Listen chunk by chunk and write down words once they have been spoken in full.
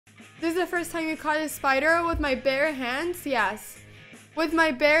This is the first time you caught a spider with my bare hands? Yes. With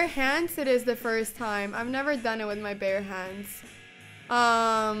my bare hands, it is the first time. I've never done it with my bare hands.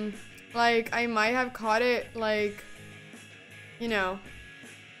 Like, I might have caught it, like, you know,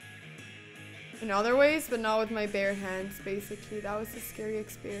 in other ways, but not with my bare hands, basically. That was a scary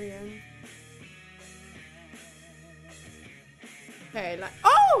experience. Okay, like,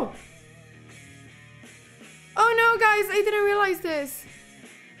 oh! Oh no, guys, I didn't realize this.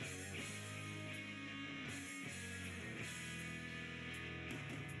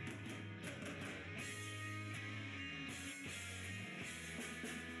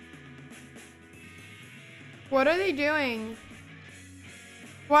 What are they doing?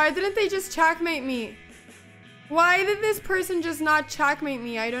 Why didn't they just checkmate me? Why did this person just not checkmate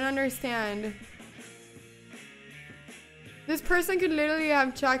me? I don't understand. This person could literally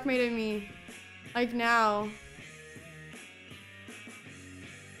have checkmated me. Like now.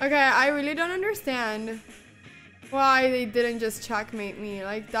 Okay, I really don't understand why they didn't just checkmate me.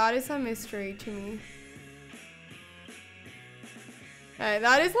 Like, that is a mystery to me. Okay,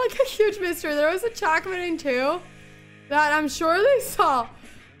 that is like a huge mystery. There was a checkmating too that I'm sure they saw.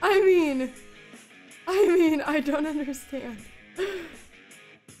 I mean, I don't understand.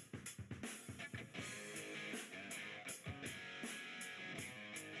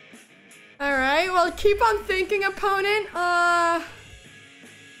 Alright, well, keep on thinking, opponent.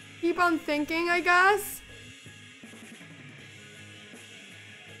 Keep on thinking, I guess.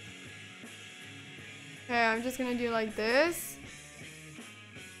 Okay, I'm just gonna do like this.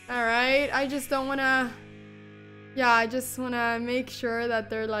 Alright, I just don't wanna... Yeah, I just wanna make sure that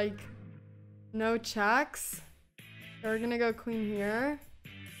they're like... no checks. So we're gonna go queen here.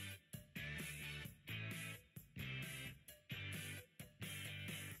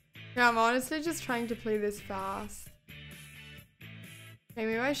 Yeah, I'm honestly just trying to play this fast. Okay,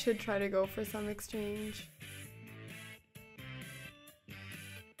 maybe I should try to go for some exchange.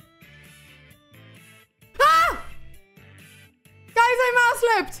 Ah! Guys, I mouse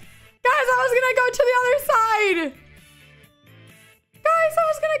slipped! Guys, I was gonna go to the other side! Guys, I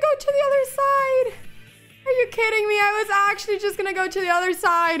was gonna go to the other side! Are you kidding me? I was actually just gonna go to the other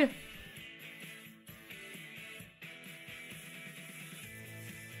side.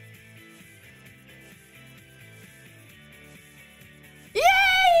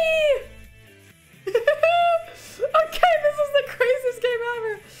 Yay! Okay, this is the craziest game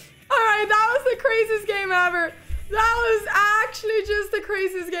ever. Alright, that was the craziest game ever. That was actually just the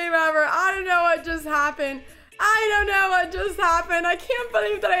craziest game ever. I don't know what just happened. I don't know what just happened. I can't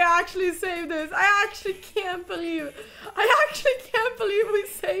believe that I actually saved this. I actually can't believe we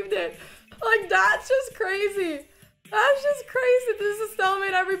saved it. Like, that's just crazy. That's just crazy. This is a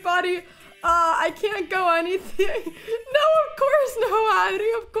stalemate, everybody. I can't go anything. No, of course no,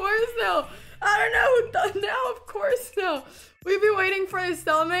 Adri. Of course no. I don't know. No, of course no. We've been waiting for a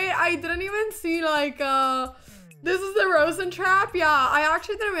stalemate. I didn't even see, like, this is the Rosen trap. Yeah, I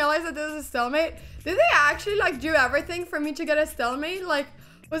actually didn't realize that this is a stalemate. Did they actually, like, do everything for me to get a stalemate? Like,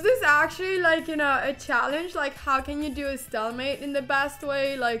 was this actually, like, you know, a challenge? Like, how can you do a stalemate in the best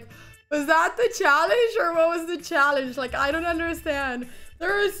way? Like, was that the challenge or what was the challenge? Like, I don't understand.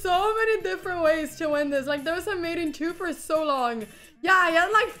 There are so many different ways to win this. Like, there was a mate in 2 for so long. Yeah, I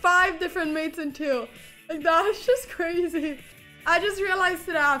had like 5 different mates in 2. Like, that's just crazy. I just realized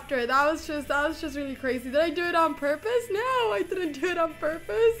it after. That was just really crazy. Did I do it on purpose? No, I didn't do it on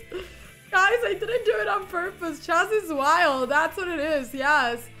purpose. Guys, I didn't do it on purpose. Chess is wild. That's what it is.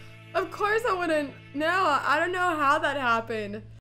 Yes. Of course I wouldn't. No, I don't know how that happened.